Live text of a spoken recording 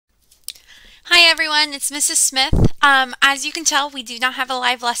everyone, it's Mrs. Smith. As you can tell, we do not have a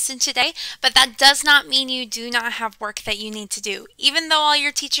live lesson today, but that does not mean you do not have work that you need to do. Even though all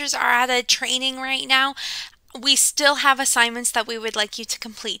your teachers are at a training right now, we still have assignments that we would like you to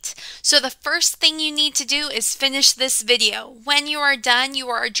complete. So the first thing you need to do is finish this video. When you are done, you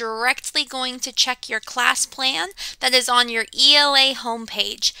are directly going to check your class plan that is on your ELA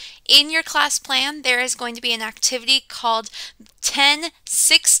homepage. In your class plan, there is going to be an activity called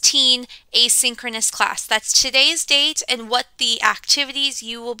 1016 Asynchronous class. That's today's date and what the activities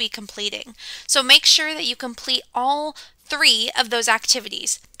you will be completing. So make sure that you complete all 3 of those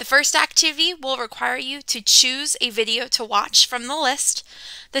activities. The first activity will require you to choose a video to watch from the list.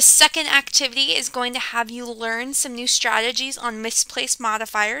 The second activity is going to have you learn some new strategies on misplaced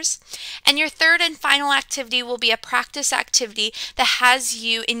modifiers. And your third and final activity will be a practice activity that has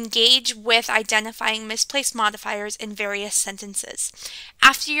you engage with identifying misplaced modifiers in various sentences.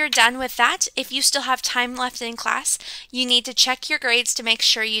 After you're done with that, if you still have time left in class, you need to check your grades to make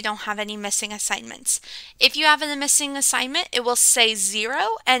sure you don't have any missing assignments. If you have a missing assignment, it will say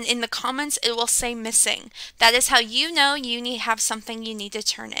 0, and in the comments it will say missing. That is how you know you have something you need to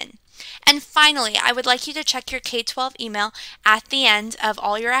turn in. And finally, I would like you to check your K-12 email at the end of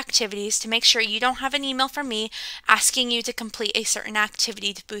all your activities to make sure you don't have an email from me asking you to complete a certain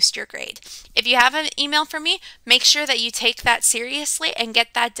activity to boost your grade. If you have an email from me, make sure that you take that seriously and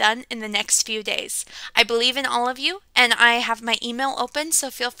get that done in the next few days. I believe in all of you, and I have my email open, so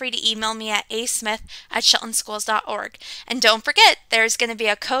feel free to email me at asmith@sheltonschools.org. And don't forget, there's going to be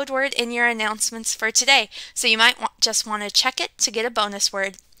a code word in your announcements for today, so you might just want to check it to get a bonus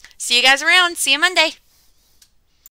word. See you guys around. See you Monday.